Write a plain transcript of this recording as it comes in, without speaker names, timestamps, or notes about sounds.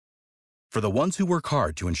For the ones who work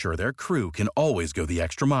hard to ensure their crew can always go the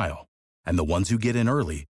extra mile, and the ones who get in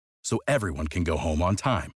early so everyone can go home on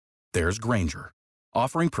time, there's Grainger,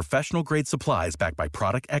 offering professional-grade supplies backed by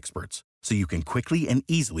product experts so you can quickly and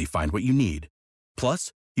easily find what you need.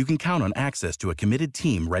 Plus, you can count on access to a committed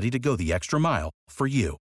team ready to go the extra mile for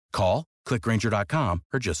you. Call, click Grainger.com,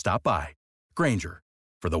 or just stop by. Grainger,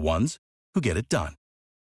 for the ones who get it done.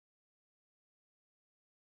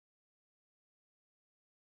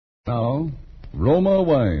 Now, Roma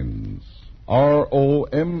Wines,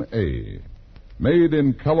 R-O-M-A, made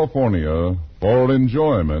in California for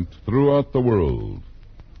enjoyment throughout the world.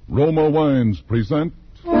 Roma Wines present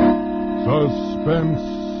Suspense.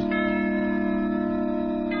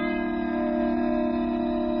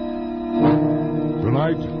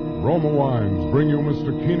 Tonight, Roma Wines bring you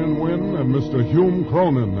Mr. Keenan Wynn and Mr. Hume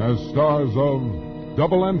Cronin as stars of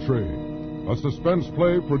Double Entry, a suspense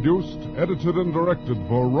play produced, edited, and directed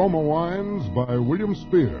for Roma Wines by William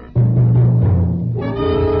Spear.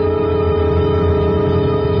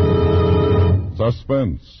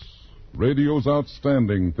 Suspense, radio's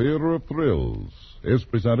outstanding theater of thrills, is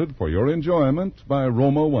presented for your enjoyment by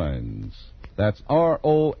Roma Wines. That's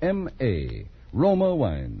R-O-M-A, Roma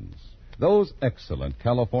Wines. Those excellent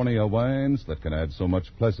California wines that can add so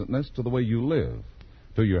much pleasantness to the way you live,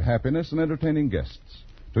 to your happiness in entertaining guests,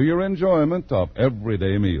 to your enjoyment of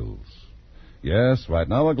everyday meals. Yes, right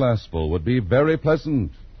now a glassful would be very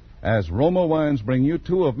pleasant, as Roma Wines bring you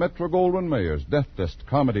two of Metro-Goldwyn-Mayer's deftest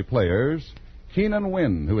comedy players, Keenan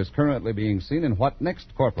Wynn, who is currently being seen in What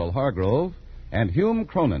Next, Corporal Hargrove, and Hume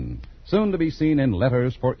Cronin, soon to be seen in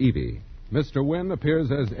Letters for Evie. Mr. Wynn appears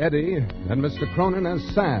as Eddie, and Mr. Cronin as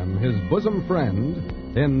Sam, his bosom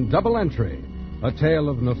friend, in Double Entry, a tale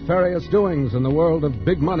of nefarious doings in the world of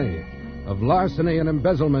big money, of larceny and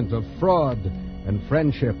embezzlement, of fraud and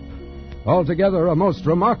friendship. Altogether, a most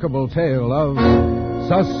remarkable tale of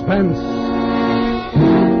suspense.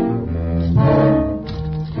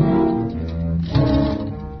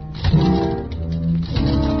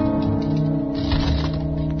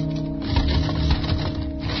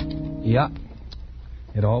 Yeah,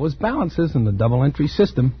 it always balances in the double entry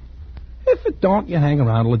system. If it don't, you hang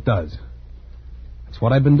around till it does. That's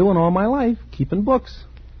what I've been doing all my life, keeping books.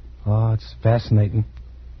 Oh, it's fascinating.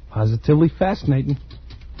 Positively fascinating.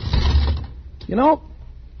 You know,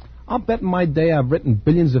 I'll bet in my day I've written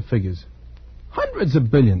billions of figures. Hundreds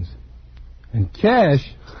of billions. And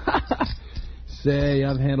cash? Say,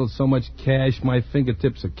 I've handled so much cash my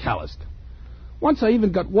fingertips are calloused. Once I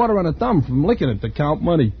even got water on a thumb from licking it to count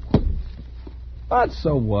money. But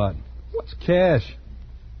so what? What's cash?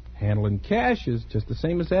 Handling cash is just the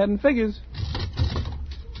same as adding figures.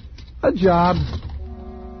 A job.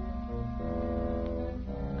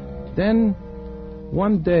 Then,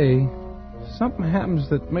 one day, something happens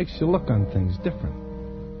that makes you look on things different.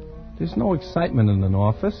 There's no excitement in an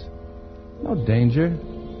office. No danger.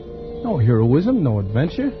 No heroism, no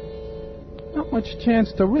adventure. Not much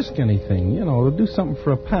chance to risk anything, to do something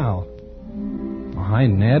for a pal.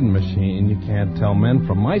 Behind an adding machine, you can't tell men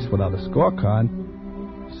from mice without a scorecard.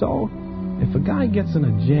 So, if a guy gets in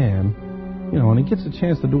a jam, and he gets a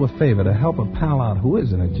chance to do a favor to help a pal out who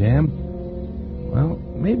is in a jam, well,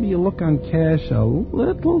 maybe you look on cash a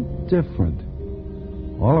little different.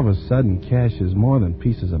 All of a sudden, cash is more than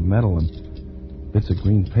pieces of metal and bits of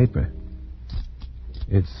green paper.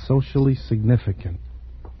 It's socially significant.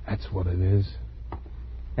 That's what it is.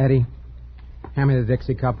 Eddie, hand me the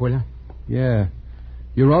Dixie cup, will you? Yeah.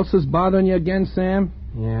 Your ulcer's bothering you again, Sam?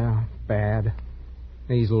 Yeah, bad.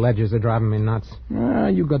 These ledgers are driving me nuts.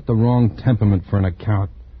 You got the wrong temperament for an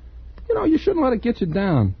account. You shouldn't let it get you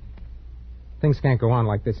down. Things can't go on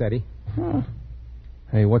like this, Eddie. Huh.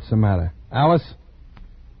 Hey, what's the matter? Alice?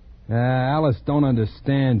 Alice don't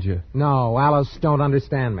understand you. No, Alice don't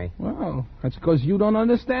understand me. Well, that's because you don't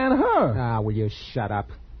understand her. Will you shut up?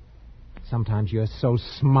 Sometimes you're so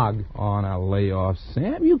smug. Oh, now lay off,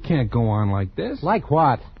 Sam. You can't go on like this. Like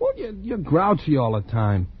what? Well, you're grouchy all the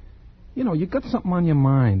time. You got something on your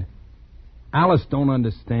mind. Alice don't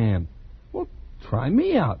understand. Well, try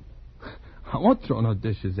me out. I won't throw no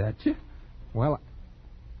dishes at you. Well,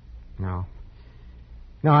 no.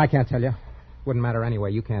 No, I can't tell you. Wouldn't matter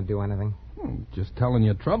anyway. You can't do anything. Just telling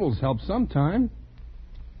your troubles helps sometime.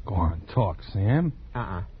 Go on, talk, Sam.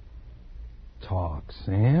 Talk,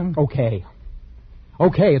 Sam. Okay.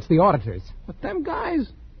 Okay, it's the auditors. But them guys,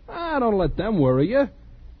 don't let them worry you.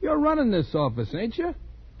 You're running this office, ain't you?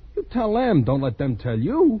 You tell them, don't let them tell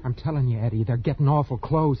you. I'm telling you, Eddie, they're getting awful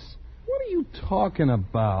close. What are you talking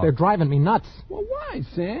about? They're driving me nuts. Well, why,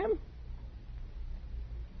 Sam?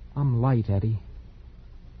 I'm light, Eddie.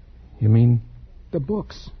 You mean? The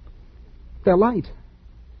books. They're light.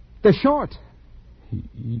 They're short.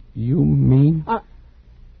 You mean?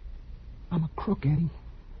 I'm a crook, Eddie.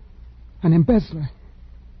 An embezzler.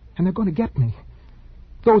 And they're going to get me.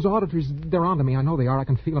 Those auditors, they're onto me. I know they are. I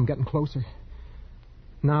can feel them getting closer.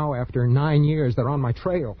 Now, after 9 years, they're on my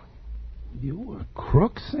trail. You a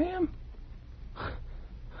crook, Sam?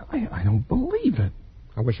 I don't believe it.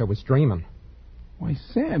 I wish I was dreaming. Why,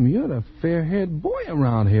 Sam, you're the fair-haired boy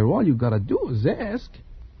around here. All you gotta do is ask.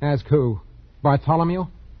 Ask who? Bartholomew?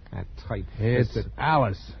 That tight-fisted... It's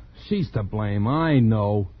Alice. She's to blame, I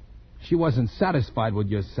know. She wasn't satisfied with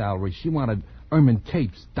your salary. She wanted ermine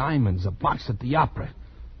capes, diamonds, a box at the opera.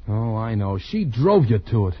 Oh, I know. She drove you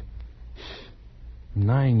to it.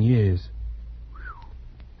 9 years.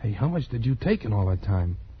 Hey, how much did you take in all that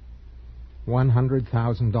time?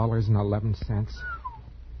 $100,000.11.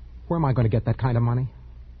 Where am I going to get that kind of money?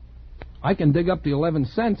 I can dig up the 11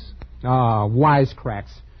 cents. Ah,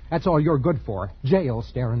 wisecracks. That's all you're good for. Jail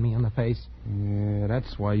staring me in the face. Yeah,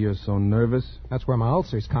 that's why you're so nervous. That's where my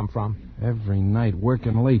ulcers come from. Every night,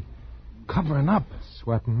 working late, covering up.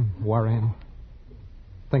 Sweating, worrying,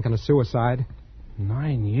 thinking of suicide.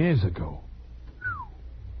 9 years ago.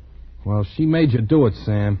 Well, she made you do it,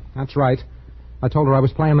 Sam. That's right. I told her I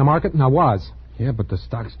was playing the market, and I was. Yeah, but the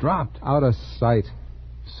stock's dropped. Out of sight.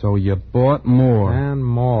 So you bought more. And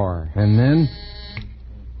more. And then?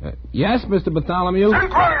 Yes, Mr. Bartholomew?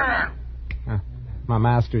 My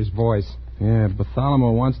master's voice. Yeah,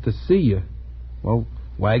 Bartholomew wants to see you. Well,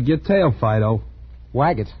 wag your tail, Fido.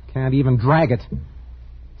 Wag it. Can't even drag it.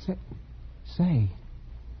 Say,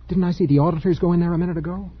 didn't I see the auditors go in there a minute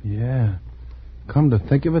ago? Yeah. Come to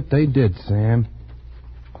think of it, they did, Sam.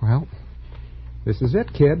 Well, this is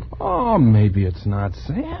it, kid. Oh, maybe it's not,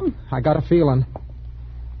 Sam. I got a feeling.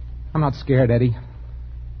 I'm not scared, Eddie.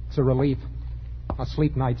 It's a relief. I'll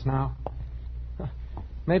sleep nights now.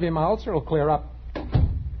 Maybe my ulcer will clear up.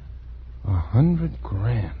 100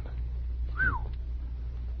 grand.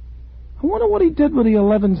 I wonder what he did with the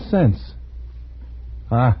 11 cents.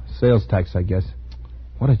 Sales tax, I guess.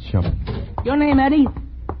 What a chump. Your name, Eddie?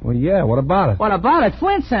 Well, yeah, what about it? What about it?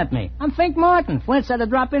 Flint sent me. I'm Fink Martin. Flint said to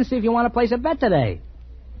drop in and see if you want to place a bet today.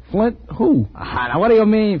 Flint who? Now, what do you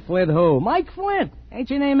mean, Flint who? Mike Flint. Ain't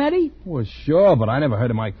your name Eddie? Well, sure, but I never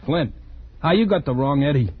heard of Mike Flint. You got the wrong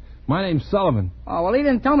Eddie. My name's Sullivan. Oh, well, he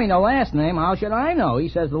didn't tell me no last name. How should I know? He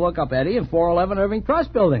says to look up Eddie in 411 Irving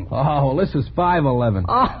Trust Building. Oh, well, this is 511.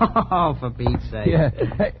 Oh, for Pete's sake. Yeah.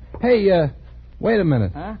 Hey, wait a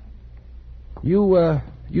minute. Huh?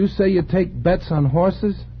 You say you take bets on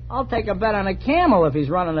horses? I'll take a bet on a camel if he's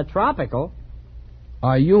running a tropical.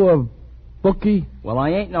 Are you a bookie? Well, I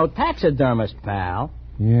ain't no taxidermist, pal.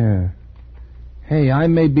 Yeah. Hey, I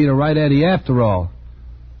may be the right Eddie after all.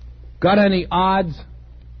 Got any odds?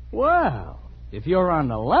 Well, if you're on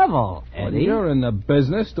the level, Eddie... Well, you're in the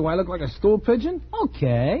business. Do I look like a stool pigeon?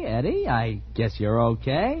 Okay, Eddie. I guess you're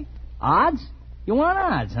okay. Odds? You want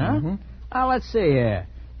odds, huh? Mm-hmm. Let's see here.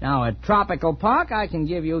 Now, at Tropical Park, I can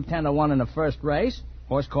give you 10-1 in the first race.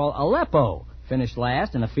 Horse called Aleppo. Finished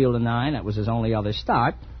last in a field of 9. That was his only other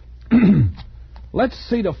start. Let's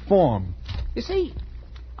see the form. You see,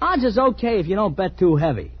 odds is okay if you don't bet too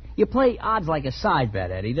heavy. You play odds like a side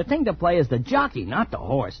bet, Eddie. The thing to play is the jockey, not the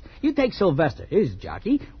horse. You take Sylvester. He's a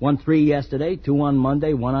jockey. Won 3 yesterday, 2 on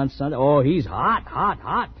Monday, 1 on Sunday. Oh, he's hot, hot,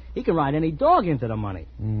 hot. He can ride any dog into the money.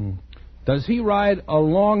 Does he ride a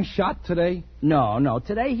long shot today? No.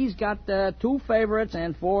 Today he's got 2 favorites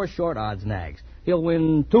and 4 short odds nags. He'll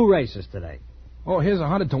win 2 races today. Oh, here's a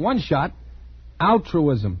 100-to-1 shot.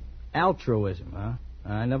 Altruism. Altruism, huh?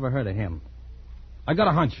 I never heard of him. I got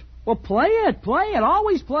a hunch. Well, play it.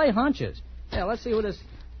 Always play hunches. Yeah, let's see who this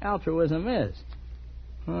altruism is.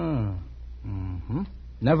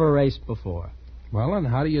 Never raced before. Well, and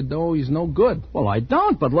how do you know he's no good? Well, I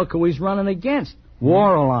don't, but look who he's running against.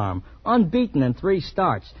 War Alarm, unbeaten in 3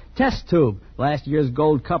 starts. Test Tube, last year's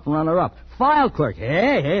Gold Cup runner-up. File Clerk.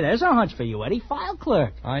 Hey, there's a hunch for you, Eddie. File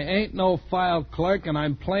Clerk. I ain't no file clerk, and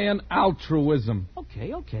I'm playing altruism.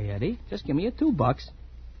 Okay, Eddie. Just give me your $2.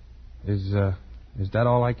 Is that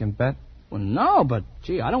all I can bet? Well, no, but,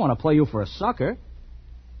 gee, I don't want to play you for a sucker.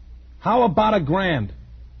 How about $1,000?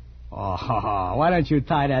 Oh, why don't you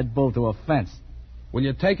tie that bull to a fence? Will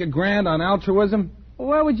you take $1,000 on altruism?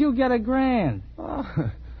 Where would you get $1,000?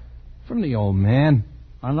 From the old man.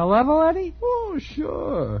 On the level, Eddie? Oh,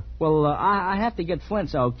 sure. Well, I have to get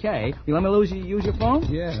Flint's okay. You let me use your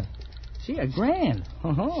phone? Yeah. See, $1,000.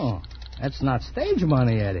 Oh, that's not stage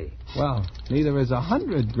money, Eddie. Well, neither is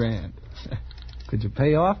 $100,000. Could you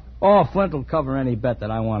pay off? Oh, Flint will cover any bet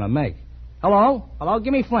that I want to make. Hello,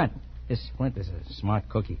 give me Flint. This Flint is a smart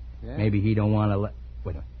cookie. Yeah. Maybe he don't want to let...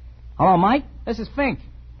 Wait a minute. Hello, Mike? This is Fink.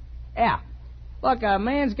 Yeah. Look, a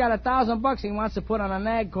man's got $1,000 he wants to put on an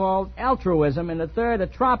ad called Altruism in the third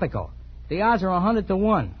of Tropical. The odds are 100 to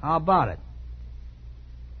 1. How about it?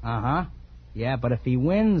 Uh-huh. Yeah, but if he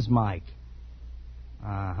wins, Mike.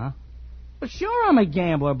 Uh-huh. Well, sure I'm a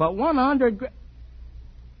gambler, but 100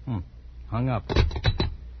 hung up.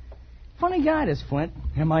 Funny guy, this Flint.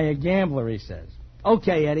 Am I a gambler, he says.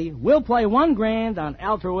 Okay, Eddie, we'll play $1,000 on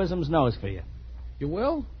Altruism's nose for you. You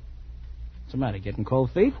will? What's the matter, getting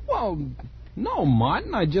cold feet? Well, no,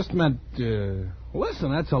 Martin. I just meant,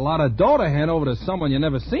 listen, that's a lot of dough to hand over to someone you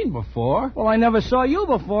never seen before. Well, I never saw you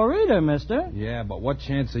before either, mister. Yeah, but what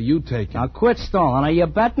chance are you taking? Now quit stalling. Are you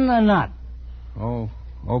betting or not? Oh,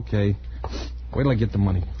 okay. Wait till I get the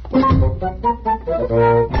money.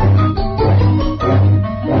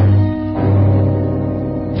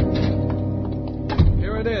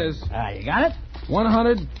 Here it is. You got it?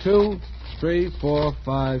 100, 2, 3, 4,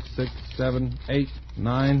 5, 6, 7, 8,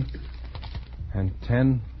 9, and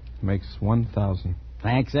 10 makes 1,000.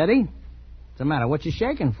 Thanks, Eddie. What's the matter? What you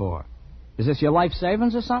shaking for? Is this your life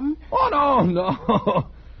savings or something? Oh, no.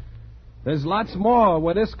 There's lots more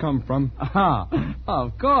where this come from. Oh,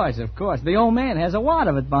 of course. The old man has a wad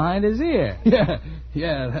of it behind his ear.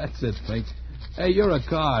 Yeah, that's it, Fink. Hey, you're a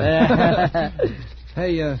card.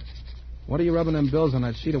 Hey, what are you rubbing them bills on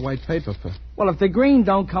that sheet of white paper for? Well, if the green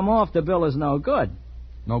don't come off, the bill is no good.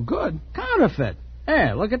 No good? Counterfeit.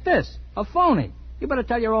 Here, look at this. A phony. You better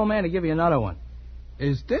tell your old man to give you another one.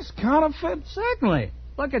 Is this counterfeit? Certainly.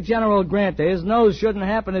 Look at General Grant. His nose shouldn't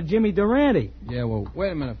happen to Jimmy Durante. Yeah, well,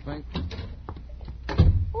 wait a minute, Fink.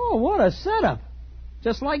 Oh, what a setup.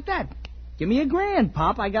 Just like that. Give me $1,000,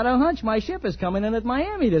 Pop. I got a hunch my ship is coming in at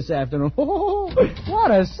Miami this afternoon. Oh,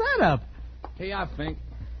 what a setup. Here, I think.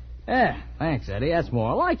 Yeah, thanks, Eddie. That's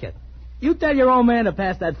more like it. You tell your old man to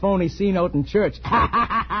pass that phony C-note in church.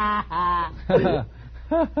 Yeah,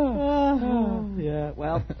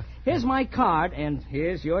 well, here's my card, and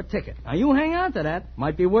here's your ticket. Now, you hang on to that.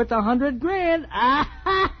 Might be worth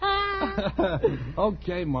 $100,000.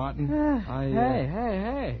 Okay, Martin.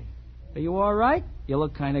 Hey. Are you all right? You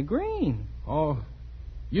look kind of green. Oh,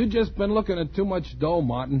 you just been looking at too much dough,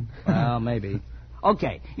 Martin. Well, maybe.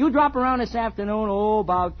 Okay, you drop around this afternoon,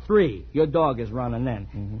 about 3. Your dog is running then.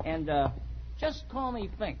 Mm-hmm. And, just call me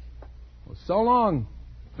Fink. Well, so long,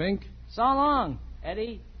 Fink. So long,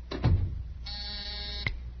 Eddie.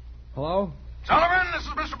 Hello? Sullivan, this is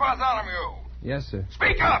Mr. Bartholomew. Yes, sir.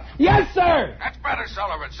 Speak up. Yes, sir. That's better,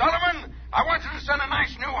 Sullivan. Sullivan, I want you to send a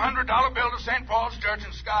nice new $100 bill to St. Paul's Church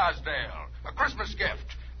in Scarsdale. A Christmas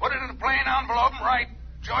gift. Put it in a plain envelope and write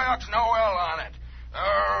Joyox Noel on it.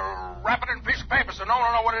 Wrap it in a piece of paper so no one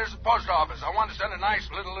will know what it is at the post office. I want to send a nice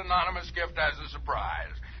little anonymous gift as a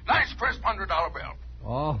surprise. Nice, crisp $100 bill.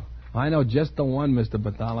 Oh, I know just the one, Mr.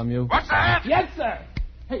 Bartholomew. What's that? Yes, sir.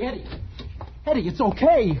 Hey, Eddie. Eddie, it's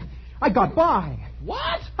okay. I got by.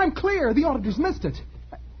 What? I'm clear. The auditors missed it.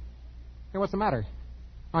 Hey, what's the matter?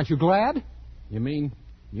 Aren't you glad? You mean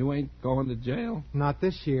you ain't going to jail? Not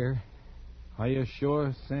this year. Are you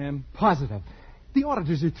sure, Sam? Positive. The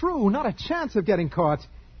auditors are through. Not a chance of getting caught.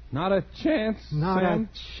 Not a chance, Not Sam?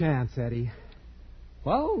 a chance, Eddie.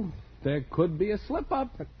 Well, there could be a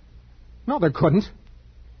slip-up. No, there couldn't.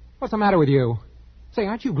 What's the matter with you? Say,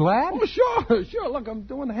 aren't you glad? Oh, sure. Look, I'm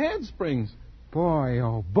doing handsprings. Boy,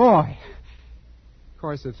 oh, boy. Of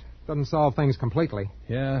course, it doesn't solve things completely.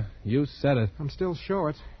 Yeah, you said it. I'm still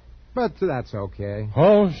short. But that's okay.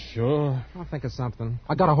 Oh, sure. I'll think of something.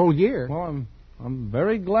 I got a whole year. Well, I'm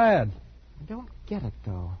very glad. I don't get it,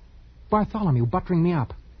 though. Bartholomew buttering me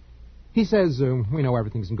up. He says, we know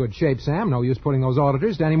everything's in good shape, Sam. No use putting those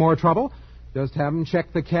auditors to any more trouble. Just have them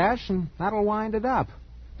check the cash, and that'll wind it up.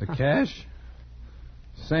 The cash?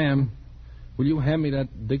 Sam, will you hand me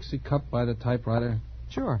that Dixie cup by the typewriter?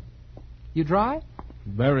 Sure. You dry?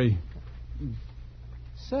 Very.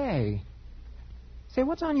 Say,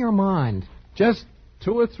 what's on your mind? Just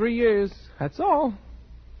 2 or 3 years, that's all.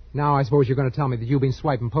 Now I suppose you're going to tell me that you've been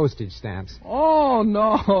swiping postage stamps. Oh,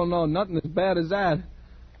 no, nothing as bad as that.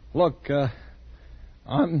 Look,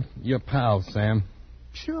 I'm your pal, Sam.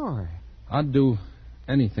 Sure. I'd do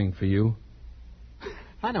anything for you.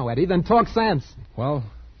 I know, Eddie. Then talk sense. Well,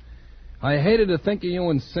 I hated to think of you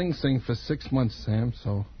in Sing Sing for 6 months, Sam,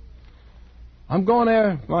 so I'm going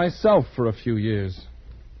there myself for a few years.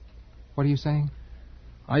 What are you saying?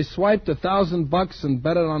 I swiped $1,000 and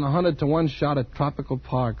bet it on 100 to 1 shot at Tropical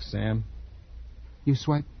Park, Sam. You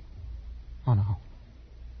swiped? Oh, no.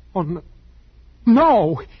 Oh, no.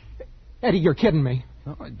 No! Eddie, you're kidding me.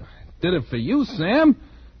 No, I did it for you, Sam.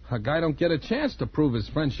 A guy don't get a chance to prove his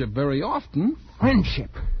friendship very often.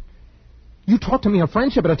 Friendship? You talk to me of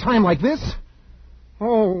friendship at a time like this?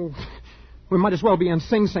 Oh, we might as well be in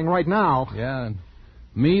Sing Sing right now. Yeah, and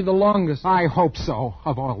me the longest. I hope so,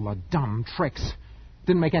 of all the dumb tricks.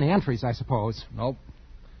 Didn't make any entries, I suppose. Nope.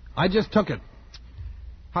 I just took it.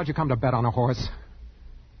 How'd you come to bet on a horse?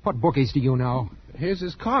 What bookies do you know? Here's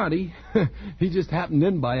his card. He just happened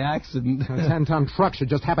in by accident. A 10-ton truck should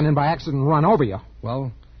just happen in by accident and run over you.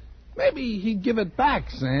 Well, maybe he'd give it back,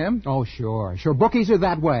 Sam. Oh, sure. Sure, bookies are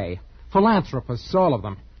that way. Philanthropists, all of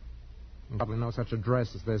them. Probably no such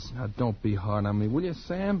address as this. Now, don't be hard on me, will you,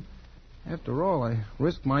 Sam? After all, I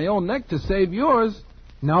risked my own neck to save yours.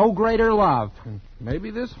 No greater love.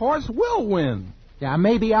 Maybe this horse will win. Yeah,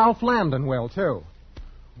 maybe Alf Landon will, too.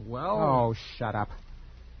 Well... Oh, shut up.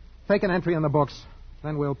 Take an entry in the books.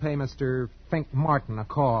 Then we'll pay Mr. Fink Martin a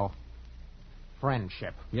call.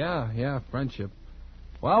 Friendship. Yeah, friendship.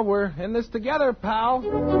 Well, we're in this together, pal.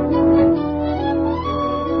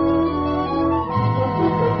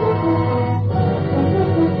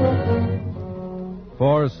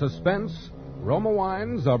 For Suspense, Roma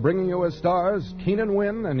Wines are bringing you as stars Keenan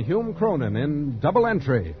Wynn and Hume Cronin in Double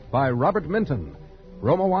Entry by Robert Minton.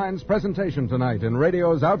 Roma Wines' presentation tonight in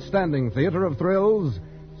radio's outstanding theater of thrills,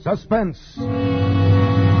 Suspense.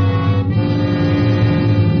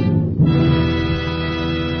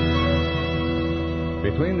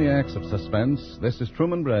 Between the acts of Suspense, this is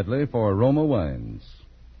Truman Bradley for Roma Wines.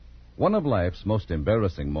 One of life's most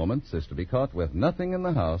embarrassing moments is to be caught with nothing in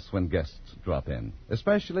the house when guests drop in,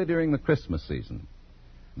 especially during the Christmas season.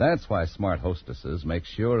 That's why smart hostesses make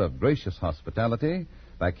sure of gracious hospitality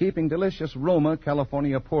by keeping delicious Roma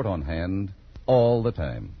California port on hand all the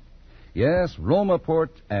time. Yes, Roma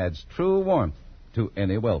port adds true warmth to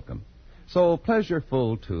any welcome. So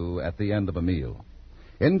pleasureful, too, at the end of a meal.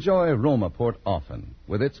 Enjoy Roma port often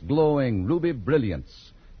with its glowing ruby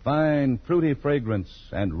brilliance, fine fruity fragrance,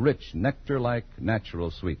 and rich nectar-like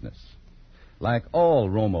natural sweetness. Like all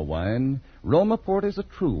Roma wine, Roma port is a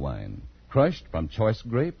true wine, crushed from choice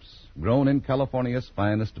grapes, grown in California's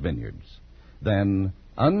finest vineyards. Then,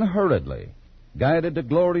 unhurriedly, guided to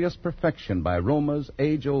glorious perfection by Roma's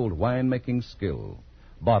age-old winemaking skill,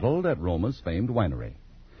 bottled at Roma's famed winery.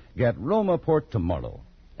 Get Roma port tomorrow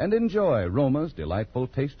and enjoy Roma's delightful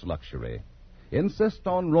taste luxury. Insist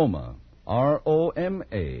on Roma,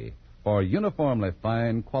 R-O-M-A, for uniformly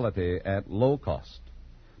fine quality at low cost.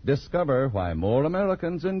 Discover why more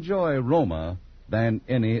Americans enjoy Roma than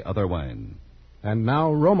any other wine. And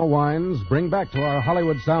now Roma Wines bring back to our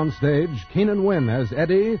Hollywood soundstage Keenan Wynn as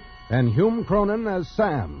Eddie and Hume Cronin as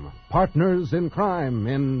Sam, partners in crime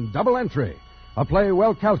in Double Entry, a play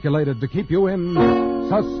well calculated to keep you in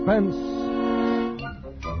suspense.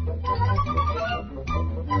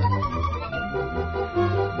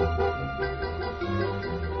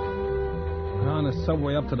 On the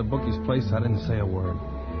subway up to the bookie's place, I didn't say a word.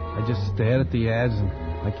 I just stared at the ads, and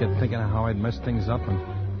I kept thinking of how I'd messed things up and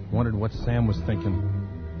wondered what Sam was thinking.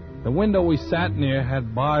 The window we sat near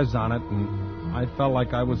had bars on it, and I felt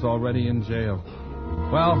like I was already in jail.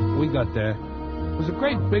 Well, we got there. It was a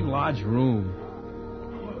great big large room.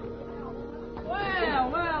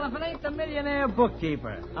 Well, if it ain't the millionaire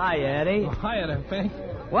bookkeeper. Hi, Eddie. Oh, hiya there, Fink.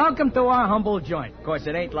 Welcome to our humble joint. Of course,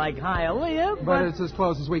 it ain't like Hialeah, But it's as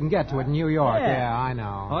close as we can get to it in New York. Yeah. I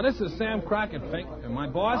know. Oh, this is Sam Crockett, Fink, and my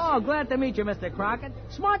boss. Oh, glad to meet you, Mr. Crockett.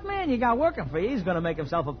 Smart man you got working for you. He's going to make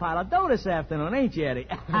himself a pile of dough this afternoon, ain't you, Eddie?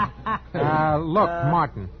 Look,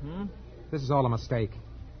 Martin. This is all a mistake.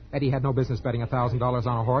 Eddie had no business betting $1,000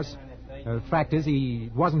 on a horse. The fact is, he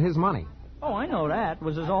wasn't his money. Oh, I know that. It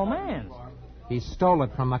was his old man's. He stole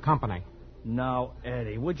it from the company. No,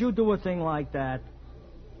 Eddie, would you do a thing like that?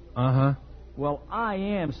 Uh-huh. Well, I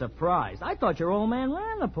am surprised. I thought your old man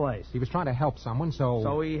ran the place. He was trying to help someone, so...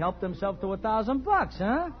 So he helped himself to $1,000,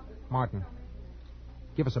 huh? Martin,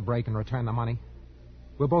 give us a break and return the money.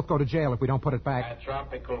 We'll both go to jail if we don't put it back. At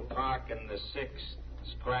Tropical Park in the 6th,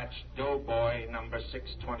 scratch Doughboy, number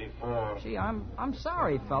 624. Gee, I'm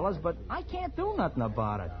sorry, fellas, but I can't do nothing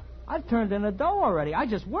about it. I've turned in the dough already. I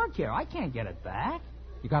just work here. I can't get it back.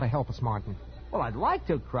 You gotta help us, Martin. Well, I'd like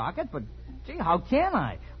to, Crockett, but, gee, how can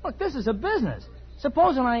I? Look, this is a business.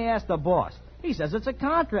 Supposing I ask the boss. He says it's a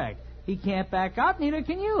contract. He can't back out, neither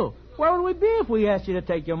can you. Where would we be if we asked you to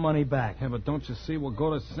take your money back? Yeah, but don't you see we'll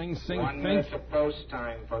go to Sing Sing, 1 Fink? minute to post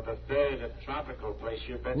time for the 3rd at Tropical Place.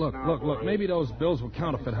 You bet Look, now, boys. maybe those bills were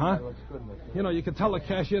counterfeit, huh? You know, you can tell the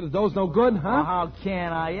cashier the dough's no good, Oh, huh? how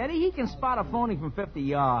can I, Eddie? He can spot a phony from 50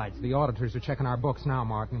 yards. The auditors are checking our books now,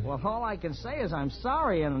 Martin. Well, all I can say is I'm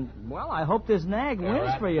sorry, and, well, I hope this nag They're wins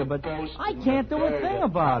at for you, the but post I on can't the do a 3rd thing at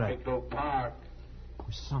about it. Tropical Park.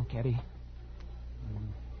 We're sunk, Eddie.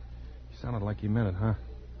 Sounded like you meant it, huh?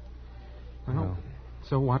 Well,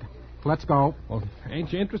 so what? Let's go. Well,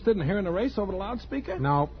 ain't you interested in hearing the race over the loudspeaker?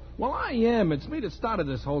 No. Well, I am. It's me that started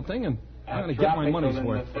this whole thing, and I'm going to get my money's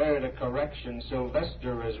worth. In the third, a correction.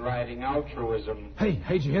 Sylvester is riding altruism. Hey,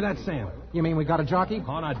 did you hear that, Sam? You mean we got a jockey?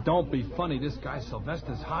 Oh, now, don't be funny. This guy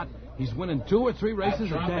Sylvester's hot. He's winning 2 or 3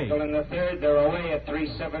 races a day. In the third, they're away at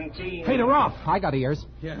 3:17. Hey, they're off. I got ears.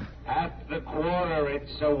 Yeah. At the quarter,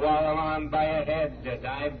 it's a Waralon by a head. The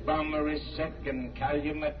Dive Bomber is second.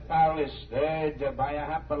 Calumet Pal is third by a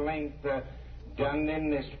half a length.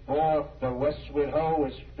 Dunnan is fourth. The Westwood Ho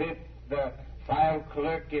is fifth. The File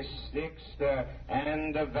Clerk is sixth.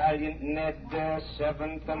 And the Valiant Ned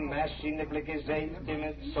seventh. The Mashie Niblick is eighth.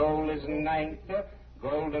 Timid Soul is ninth.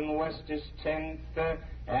 Golden West is 10th,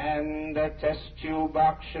 and Test Tube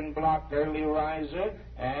Auction Block Early Riser,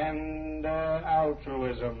 and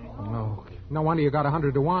Altruism. No wonder you got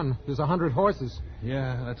 100 to 1. There's 100 horses.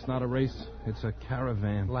 Yeah, that's not a race. It's a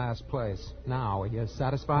caravan. Last place. Now, are you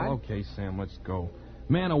satisfied? Well, okay, Sam, let's go.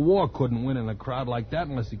 Man of War couldn't win in a crowd like that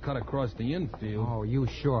unless he cut across the infield. Oh, you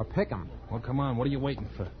sure pick him. Well, come on, what are you waiting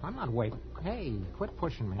for? I'm not waiting. Hey, quit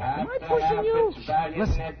pushing me. Am I pushing you?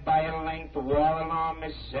 Listen. By a length, War Alarm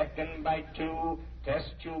is second by 2.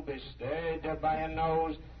 Test Tube is third by a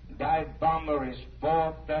nose. Dive Bomber is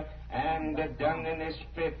fourth, and Dunnan is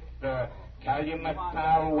fifth. Calumet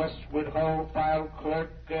Pal, Westwood Ho, File Clerk,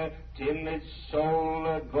 Timid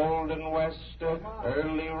Soul, Golden West,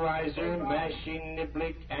 Early Riser, Mashie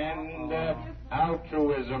Niblick, and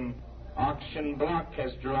Altruism. Auction Block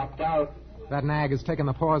has dropped out. That nag has taken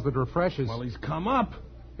the pause that refreshes. Well, he's come up.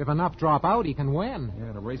 If enough drop out, he can win.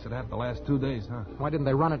 Yeah, the race had happened the last 2 days, huh? Why didn't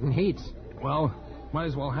they run it in heats? Well, might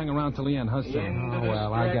as well hang around till the end, huh, Sam? Oh,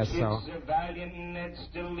 well, I guess so. It's Valiant Ned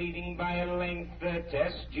still leading by a length.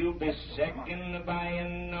 Test Tube is second by a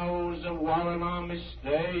nose. War Alarm is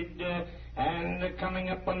third. And coming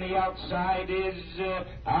up on the outside is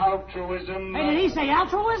Altruism. Hey, did he say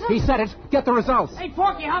altruism? He said it. Get the results. Hey,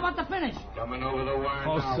 Forky, how about the finish? Coming over the wire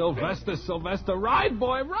Oh, now. Sylvester, ride,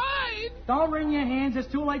 boy, ride! Don't wring your hands. It's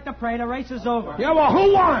too late to pray. The race is over. Yeah, well,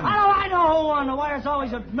 who won? I know who won. The wire's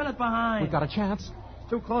always a minute behind. We got a chance.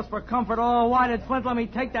 Too close for comfort. Oh, why did Flint let me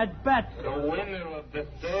take that bet? The winner of the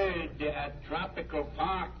third at Tropical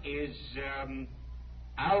Park is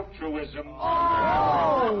Altruism.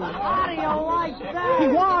 Oh, how do you like that? He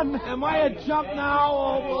won. Am I a chump now?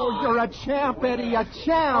 Oh, you're a champ, Eddie, a Oh,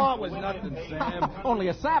 champ. it was nothing, Sam. Only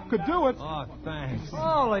a sap could do it. Oh, thanks.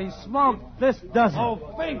 Holy smoke, this does it.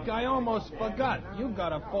 Oh, Fink, I almost forgot. You got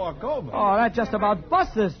to fork over. Oh, that just about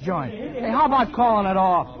busts this joint. Hey, how about calling it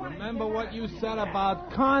off? Remember what you said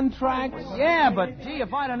about contracts? Yeah, but gee,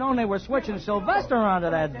 if I'd have known they were switching Sylvester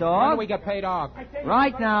onto that When dog. do we get paid off?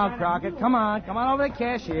 Right now, Crockett. Come on over to the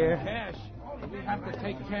cashier. Cash. Do we have to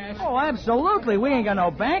take cash? Oh, absolutely. We ain't got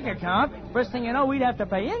no bank account. First thing you know, we'd have to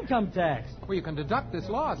pay income tax. Well, you can deduct this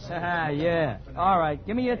loss. Yeah. All right,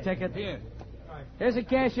 give me your ticket. Here. Here's a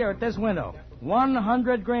cashier at this window.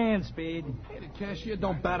 100 grand, Speed. Hey, the cashier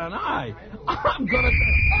don't bat an eye. I'm gonna...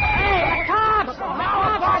 Hey, the cops! Everybody's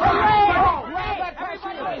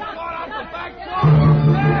gone out the back door!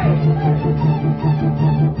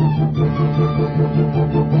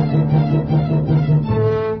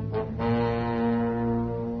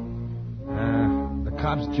 The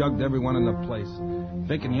cops jugged everyone in the place,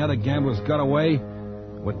 thinking the other gamblers got away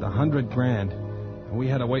with the 100 grand. And we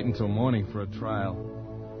had to wait until morning for a trial.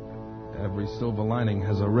 Every silver lining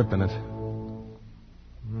has a rip in it.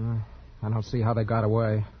 I don't see how they got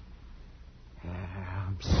away.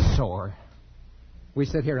 I'm sore. We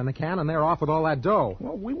sit here in the can, and they're off with all that dough.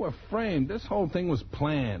 Well, we were framed. This whole thing was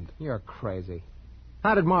planned. You're crazy.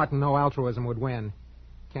 How did Martin know Altruism would win?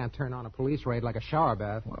 Can't turn on a police raid like a shower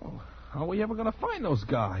bath. Well, how are we ever going to find those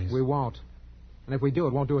guys? We won't. And if we do,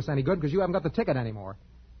 it won't do us any good because you haven't got the ticket anymore.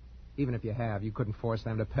 Even if you have, you couldn't force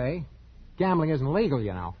them to pay. Gambling isn't legal,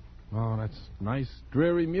 you know. Oh, that's nice,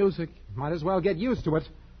 dreary music. Might as well get used to it.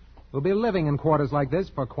 We'll be living in quarters like this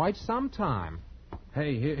for quite some time.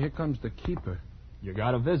 Hey, here comes the keeper. You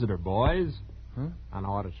got a visitor, boys. Huh? An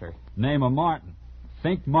auditor. Name of Martin.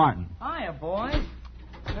 Fink Martin. Hiya, boys.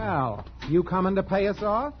 Well, you coming to pay us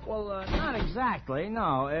off? Well, not exactly,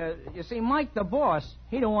 no. You see, Mike, the boss,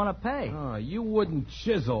 he don't want to pay. Oh, you wouldn't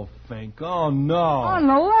chisel, Fink. Oh, no. On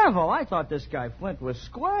the level. I thought this guy Flint was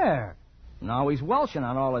square. Now he's welching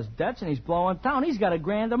on all his debts, and he's blowing town. He's got $1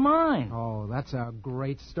 grand of mine. Oh, that's a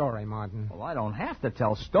great story, Martin. Well, I don't have to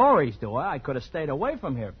tell stories, do I? I could have stayed away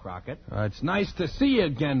from here, Crockett. It's nice to see you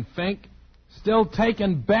again, Fink. Still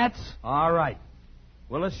taking bets? All right.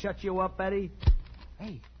 Will it shut you up, Eddie?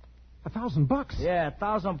 Hey, $1,000. Yeah,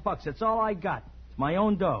 $1,000. It's all I got. It's my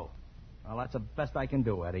own dough. Well, that's the best I can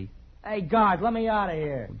do, Eddie. Hey, guard, let me out of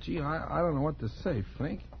here. Well, gee, I don't know what to say,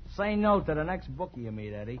 Fink. Say no to the next bookie you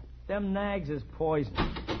meet, Eddie. Them nags is poison.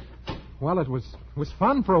 Well, it was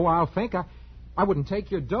fun for a while, Fink. I wouldn't take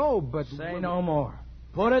your dough, but... Say no more.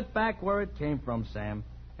 Put it back where it came from, Sam,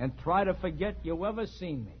 and try to forget you ever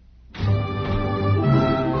seen me.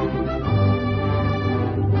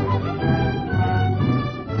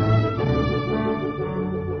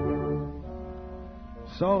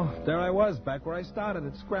 So, there I was, back where I started,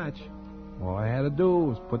 at scratch. All I had to do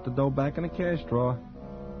was put the dough back in the cash drawer.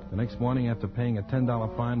 The next morning, after paying a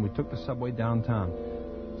 $10 fine, we took the subway downtown.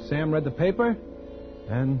 Sam read the paper,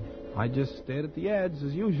 and I just stared at the ads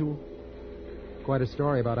as usual. Quite a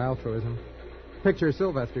story about altruism. Picture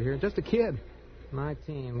Sylvester here, just a kid.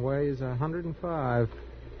 19, weighs 105.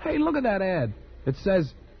 Hey, look at that ad. It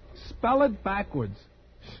says, spell it backwards.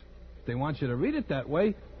 If they want you to read it that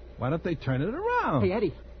way, why don't they turn it around? Hey,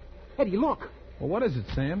 Eddie. Eddie, look. Well, what is it,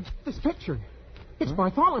 Sam? This picture. It's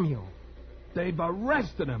Bartholomew. They've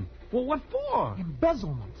arrested him. Well, what for?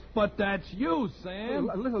 Embezzlement. But that's you,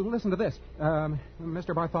 Sam. Listen to this.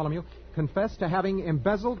 Mr. Bartholomew confessed to having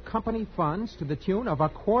embezzled company funds to the tune of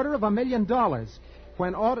 $250,000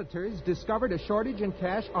 when auditors discovered a shortage in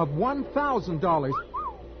cash of $1,000.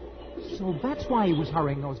 So that's why he was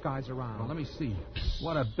hurrying those guys around. Well, let me see.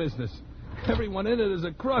 What a business. Everyone in it is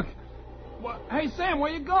a crook. What? Hey, Sam,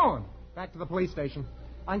 where you going? Back to the police station.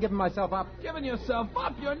 I'm giving myself up. Giving yourself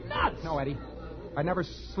up? You're nuts. No, Eddie. I'd never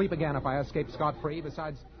sleep again if I escaped scot-free.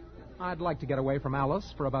 Besides, I'd like to get away from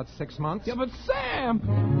Alice for about 6 months. Yeah, but Sam...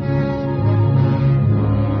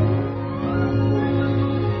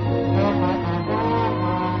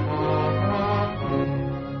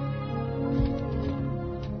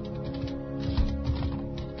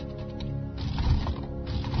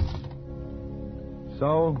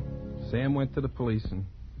 So, Sam went to the police and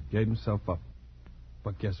gave himself up.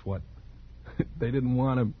 But guess what? They didn't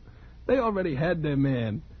want him. They already had their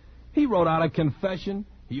man. He wrote out a confession.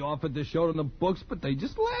 He offered to show them the books, but they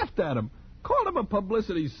just laughed at him. Called him a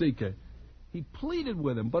publicity seeker. He pleaded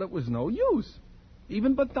with him, but it was no use.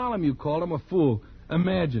 Even Bartholomew called him a fool.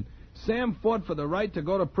 Imagine, Sam fought for the right to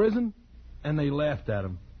go to prison, and they laughed at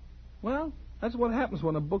him. Well, that's what happens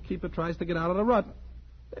when a bookkeeper tries to get out of the rut.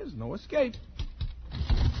 There's no escape.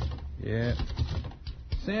 Yeah.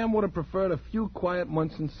 Sam would have preferred a few quiet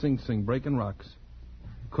months in Sing Sing, breaking rocks.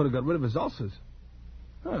 Could have got rid of his ulcers.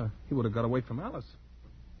 He would have got away from Alice.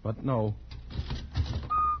 But no.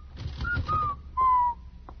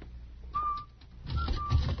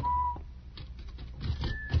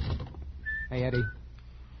 Hey, Eddie.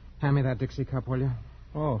 Hand me that Dixie cup, will you?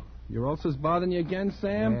 Oh, your ulcers bothering you again,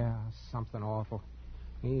 Sam? Yeah, something awful.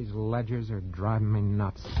 These ledgers are driving me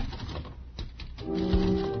nuts.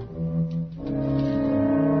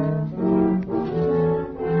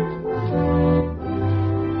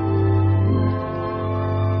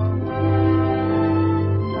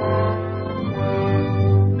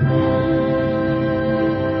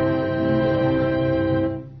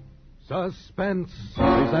 Suspense.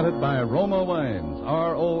 Presented by Roma Wines,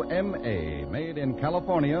 R-O-M-A, made in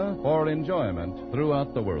California for enjoyment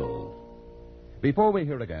throughout the world. Before we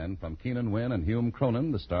hear again from Keenan Wynn and Hume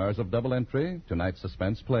Cronin, the stars of Double Entry, tonight's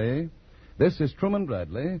suspense play, this is Truman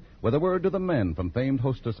Bradley with a word to the men from famed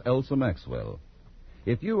hostess Elsa Maxwell.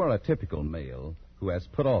 If you are a typical male who has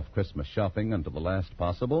put off Christmas shopping until the last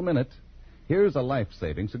possible minute, here's a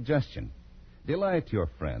life-saving suggestion. Delight your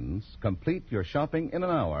friends, complete your shopping in an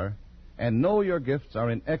hour, and know your gifts are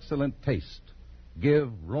in excellent taste.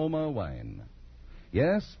 Give Roma wine.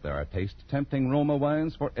 Yes, there are taste-tempting Roma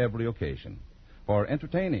wines for every occasion. For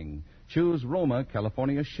entertaining, choose Roma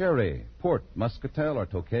California Sherry, Port, Muscatel, or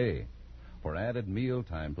Tokay. For added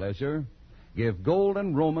mealtime pleasure, give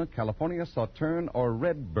Golden Roma California Sauterne or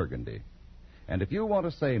Red Burgundy. And if you want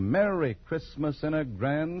to say Merry Christmas in a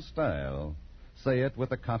grand style, say it with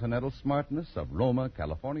the continental smartness of Roma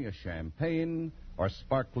California Champagne or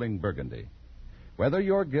Sparkling Burgundy. Whether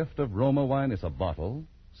your gift of Roma wine is a bottle,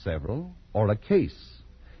 several, or a case,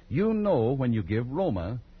 you know when you give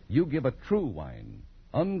Roma, you give a true wine,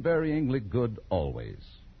 unvaryingly good always.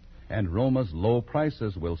 And Roma's low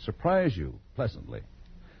prices will surprise you pleasantly.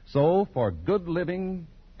 So, for good living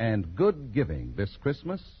and good giving this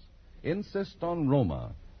Christmas, insist on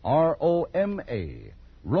Roma, R-O-M-A,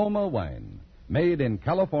 Roma wine, made in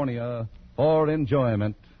California for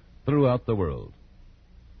enjoyment throughout the world.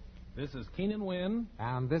 This is Keenan Wynn.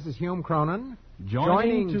 And this is Hume Cronin.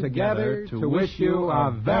 Joining together to wish you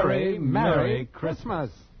a very Merry Christmas.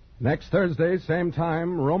 Next Thursday, same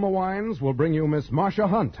time, Roma Wines will bring you Miss Marcia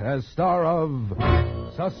Hunt as star of...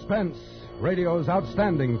 Suspense, radio's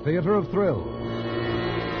outstanding theater of thrills.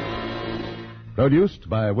 Produced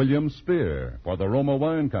by William Spear for the Roma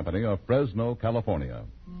Wine Company of Fresno, California.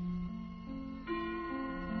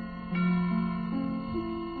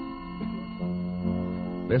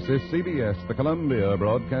 This is CBS, the Columbia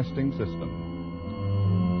Broadcasting System.